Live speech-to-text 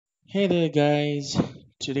Hey there, guys.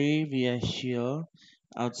 Today we are here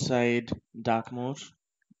outside Darkmoor,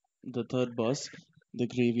 the third boss, the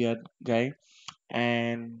graveyard guy,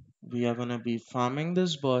 and we are gonna be farming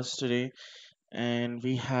this boss today. And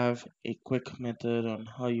we have a quick method on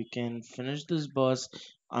how you can finish this boss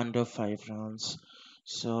under 5 rounds.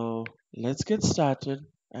 So let's get started,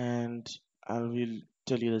 and I will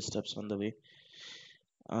tell you the steps on the way.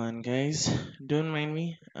 And guys, don't mind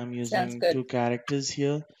me. I'm Sounds using good. two characters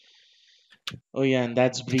here. Oh yeah, and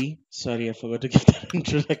that's Brie. Sorry, I forgot to give that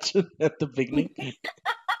introduction at the beginning.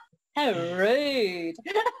 How rude.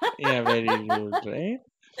 Yeah, very rude, right?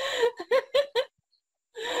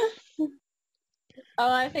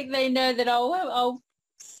 Oh, I think they know that I'll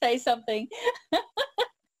say something.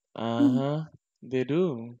 Uh-huh. They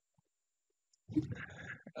do.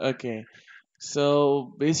 Okay.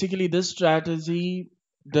 So basically this strategy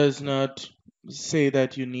does not say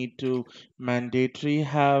that you need to mandatory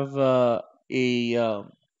have a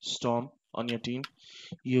storm on your team.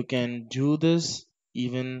 You can do this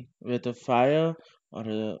even with a fire or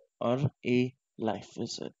a life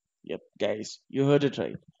wizard. Yep, guys, you heard it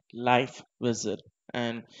right. Life wizard.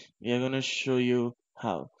 And we are gonna show you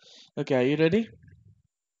how. Okay, are you ready?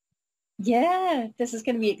 Yeah, this is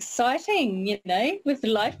going to be exciting, with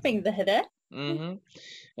life being the hitter. Mm-hmm.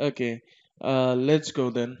 Okay. Let's go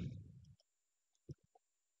then.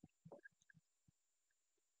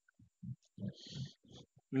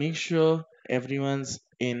 Make sure everyone's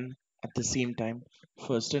in at the same time,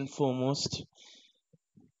 first and foremost.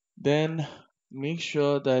 Then make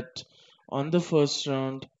sure that on the first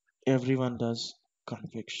round everyone does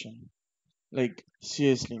conviction. Like,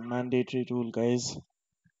 seriously, mandatory rule, guys.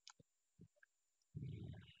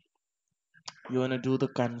 You want to do the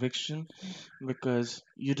conviction because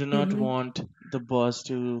you do not Hmm. want the boss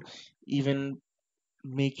to even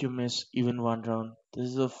make you miss even one round.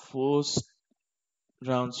 This is a forced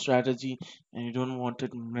round strategy, and you don't want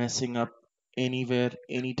it messing up anywhere,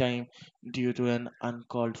 anytime due to an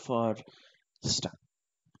uncalled for stuff.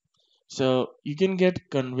 So you can get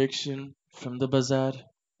conviction from the bazaar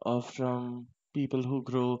or from people who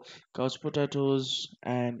grow couch potatoes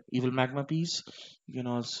and evil magma peas. You can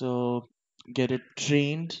also get it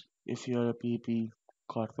trained if you're a PP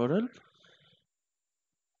corporal.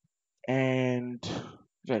 And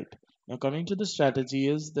right now, coming to the strategy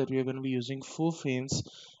is that we are going to be using 4 feigns,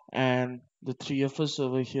 and the three of us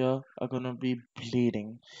over here are going to be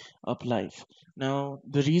bleeding up life. Now,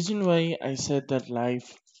 the reason why I said that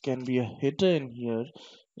life can be a hitter in here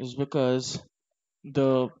is because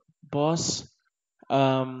the boss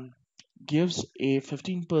um, gives a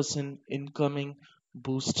 15% incoming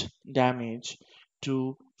boost damage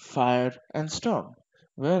to fire and storm,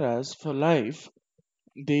 whereas for life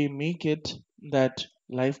they make it that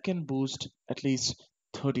life can boost at least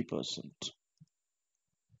 30%.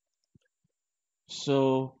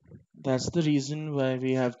 So that's the reason why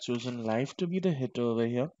we have chosen life to be the hitter over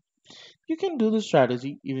here. You can do the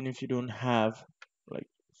strategy even if you don't have like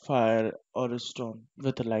fire or a storm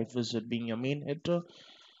with a life wizard being your main hitter.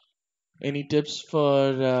 Any tips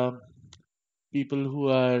for people who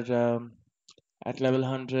are at level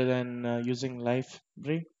 100 and using life,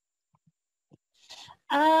 Brie?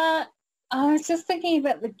 Uh, I was just thinking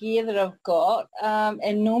about the gear that I've got,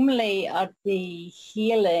 and normally I'd be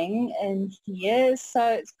healing in here,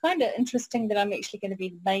 so it's kind of interesting that I'm actually going to be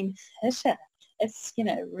the main hitter. It's,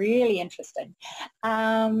 really interesting.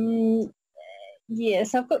 Um,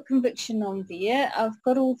 Yes, I've got conviction on there. I've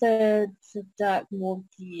got all the Darkmoor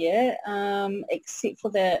gear, except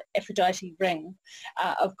for the Aphrodite ring.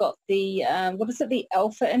 I've got the, what is it, the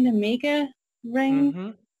Alpha and Omega ring.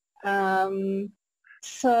 Mm-hmm. Um,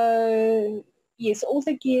 so, yes, all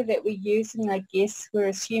the gear that we're using, I guess, we're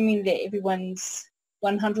assuming that everyone's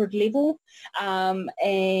 100 level, and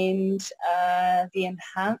the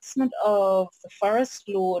enhancement of the Forest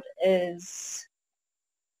Lord is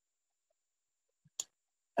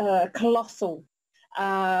colossal.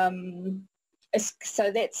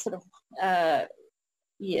 So that's sort of,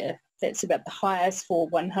 yeah, that's about the highest for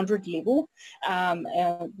 100 level,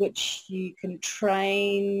 which you can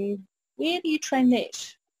train. Where do you train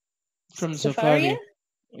that? From Safaria? Zafaria.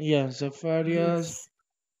 Yeah, Zafaria's. Yes.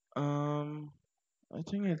 Um, I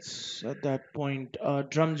think it's at that point,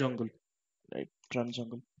 Drum Jungle, right? Drum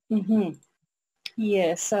Jungle. Hmm.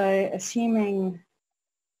 Yeah, so assuming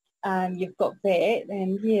you've got that,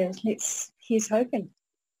 then yeah, here's hoping.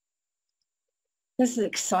 This is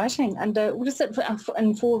exciting. And what is it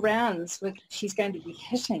in 4 rounds? She's going to be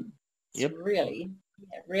hitting. It's Yep. really.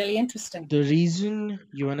 Yeah, really interesting. The reason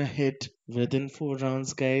you wanna hit within 4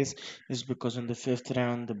 rounds, guys, is because in the fifth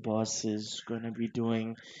round the boss is gonna be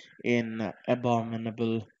doing an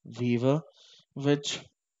abominable weaver, which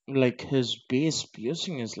like his base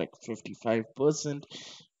piercing is like 55%,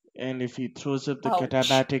 and if he throws up the Ouch.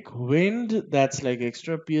 katabatic wind, that's like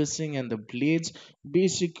extra piercing, and the blades,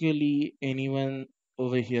 basically anyone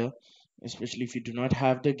over here, especially if you do not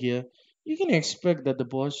have the gear, you can expect that the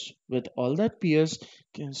boss with all that pierce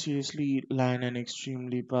can seriously land an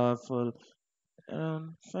extremely powerful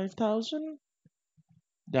 5000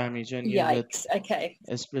 damage on you, with Yikes. Okay.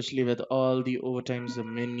 especially with all the overtimes the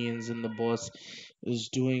minions and the boss is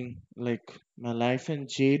doing. Like my life and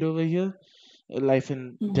Jade over here, life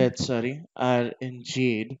and Mhm. death, sorry, are in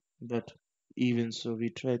Jade, but even so, we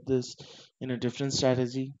tried this in a different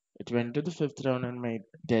strategy. It went to the fifth round, and my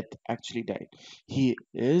death actually died. He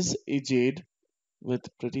is a Jade with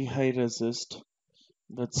pretty high resist,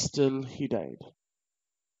 but still he died.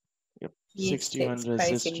 Yep, Yes, 61 that's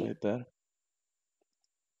resist crazy. right there.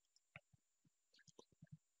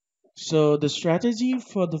 So the strategy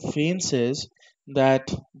for the feints is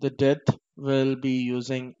that the death will be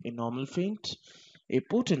using a normal feint, a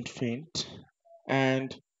potent feint,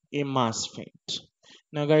 and a mass feint.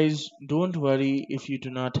 Now, guys, don't worry if you do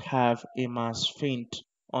not have a mass feint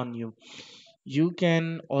on you. You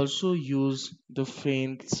can also use the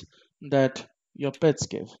feints that your pets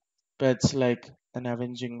give. Pets like an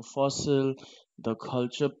avenging fossil, the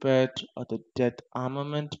culture pet, or the death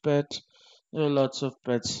armament pet. There are lots of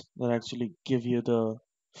pets that actually give you the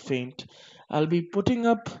feint. I'll be putting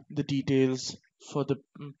up the details for the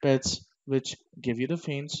pets which give you the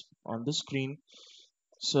feints on the screen,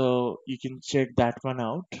 so you can check that one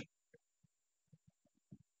out.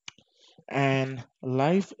 And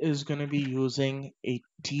life is going to be using a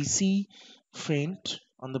TC feint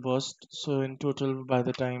on the boss. So in total, by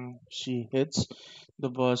the time she hits, the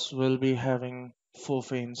boss will be having four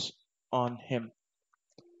feints on him.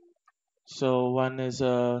 So one is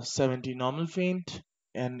a 70 normal feint,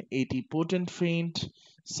 an 80 potent feint,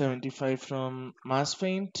 75 from mass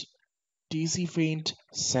feint, TC feint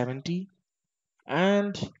 70,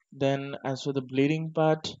 and then as for the bleeding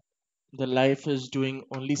part, the life is doing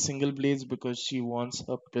only single blades because she wants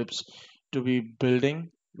her pips to be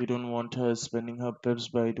building. We don't want her spending her pips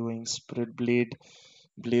by doing split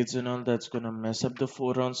blades and all. That's gonna mess up the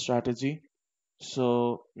 4 round strategy.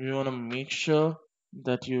 So we wanna make sure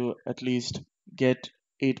that you at least get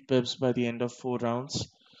 8 pips by the end of 4 rounds.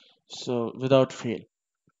 So without fail.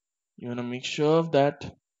 You wanna make sure of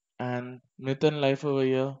that. And myth and life over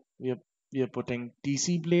here, we are putting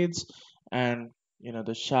TC blades and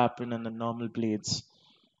the sharpen and the normal blades.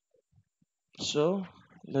 So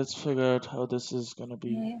let's figure out how this is gonna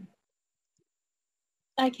be.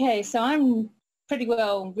 Yeah. Okay, so I'm pretty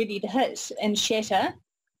well ready to hit and shatter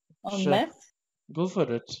on Sure, myth. go for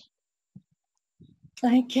it.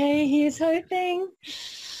 Okay, here's hoping.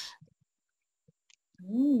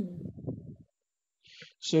 Mm.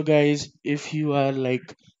 So guys, if you are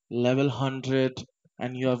like level 100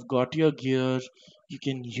 and you have got your gear, you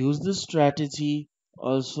can use this strategy.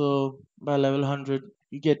 Also, by level 100,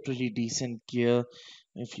 you get pretty decent gear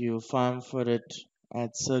if you farm for it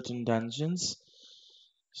at certain dungeons.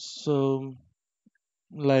 So,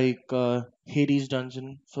 like Hades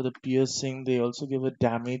dungeon for the piercing, they also give a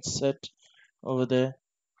damage set over there.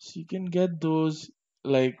 So you can get those,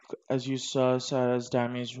 like as you saw, Sarah's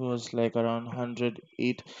damage was like around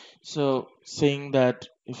 108. So saying that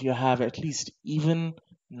if you have at least even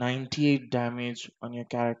 98 damage on your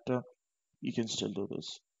character, you can still do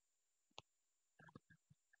this.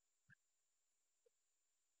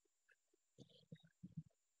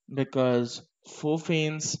 Because 4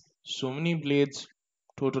 feints, so many blades,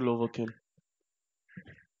 total overkill.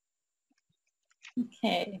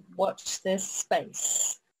 Okay, watch this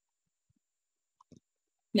space.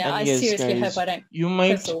 Now, And I yes, seriously hope guys, I don't you might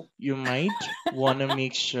crystal. you might want to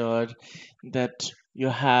make sure that you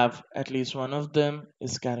have at least one of them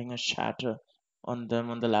is carrying a shatter on them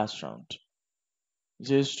on the last round,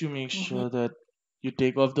 just to make Mm-hmm. sure that you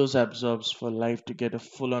take off those absorbs for life to get a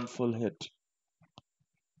full on full hit.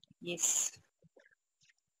 Yes.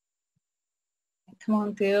 Come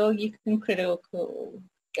on, girl, you can critical. Go,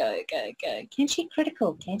 go, go. Can she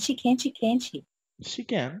critical? Can she, can she, can she? She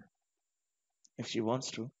can if she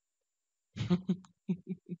wants to.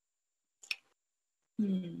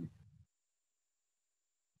 Hmm.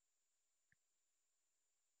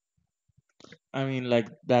 I mean, like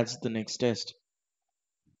that's the next test.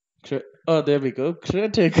 Oh, there we go,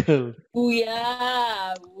 critical. Oh,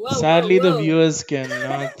 yeah. Whoa, whoa, Sadly, the whoa. viewers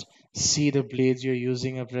cannot See the blades you're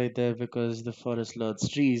using up right there because the forest lord's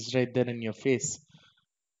tree is right there in your face.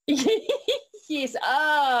 Yes.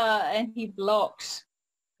 Ah, and he blocked.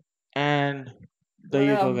 And there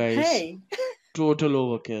you go, Well, guys. hey. Total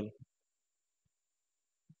overkill.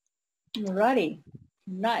 Alrighty.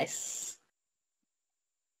 Nice.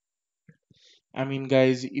 I mean,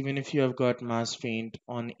 guys, even if you have got mass faint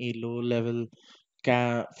on a low level,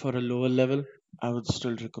 for a lower level, I would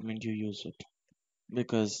still recommend you use it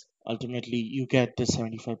because ultimately you get the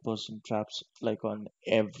 75% traps like on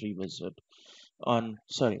every wizard. On,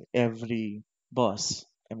 sorry, every boss.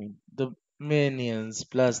 I mean, the minions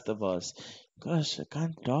plus the boss. Gosh, I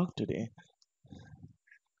can't talk today.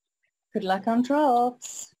 Good luck on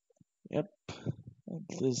drops. Yep,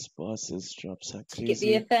 this boss's drops are Did you get the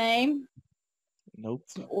crazy. theme? Nope.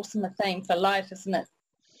 It's an awesome theme for life, isn't it?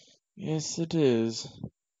 Yes, it is.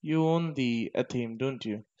 You own the theme, don't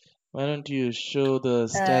you? Why don't you show the Uh,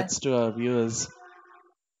 stats to our viewers?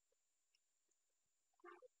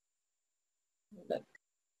 look.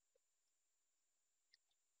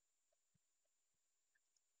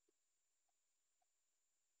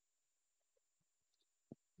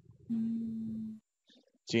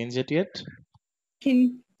 Change it yet?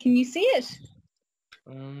 Can you see it?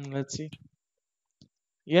 Let's see.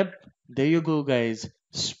 Yep, there you go, guys.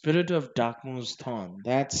 Spirit of Darkmoor's Thorn.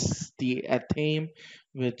 That's the theme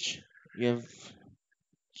which Yevgeny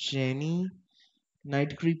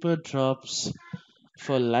Night Creeper drops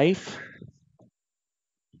for life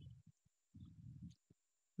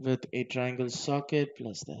with a triangle socket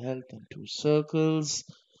plus the health and two circles.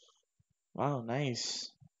 Wow,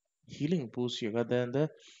 nice. Healing boost you got there and there.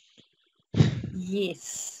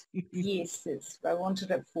 Yes. Yes, it's what I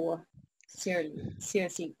wanted it for.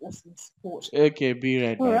 Seriously awesome support. Okay, be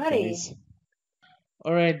right back, Alrighty. guys.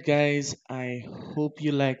 Alright, guys, I hope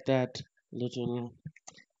you like that little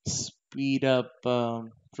speed up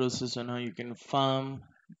process on how you can farm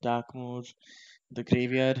Darkmoor, the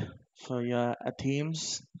graveyard for your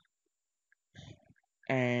themes.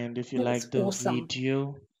 And if you It was like the awesome.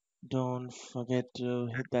 video, don't forget to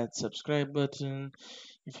hit that subscribe button.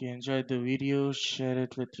 If you enjoyed the video, share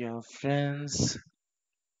it with your friends.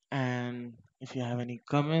 And if you have any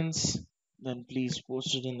comments, then please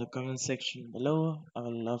post it in the comment section below. I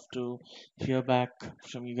would love to hear back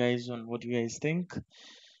from you guys on what you guys think.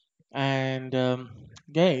 And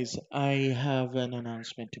guys, I have an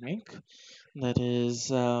announcement to make. That is,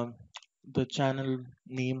 the channel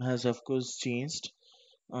name has of course changed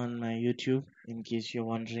on my YouTube. In case you're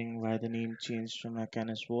wondering why the name changed from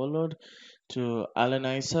Arcanus Warlord to Alan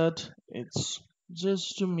Isard, it's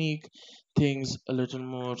just to make things a little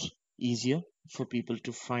more easier for people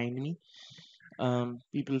to find me.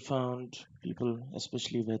 People,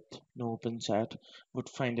 especially with no open chat, would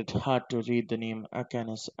find it hard to read the name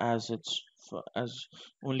Arcanus as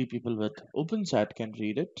only people with open chat can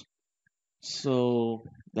read it. So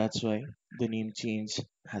that's why the name change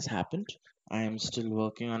has happened. I am still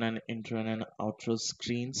working on an intro and an outro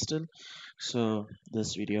screen still, so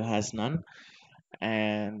this video has none.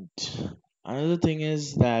 And another thing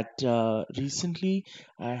is that recently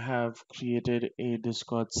I have created a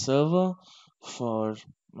Discord server for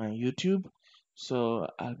my YouTube. So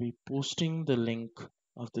I'll be posting the link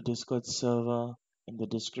of the Discord server in the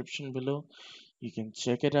description below. You can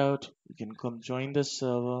check it out. You can come join the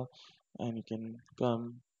server and you can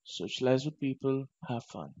come socialize with people, have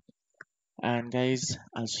fun. And guys,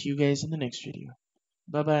 I'll see you guys in the next video.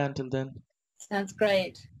 Bye bye until then. Sounds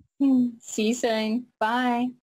great. See you soon. Bye.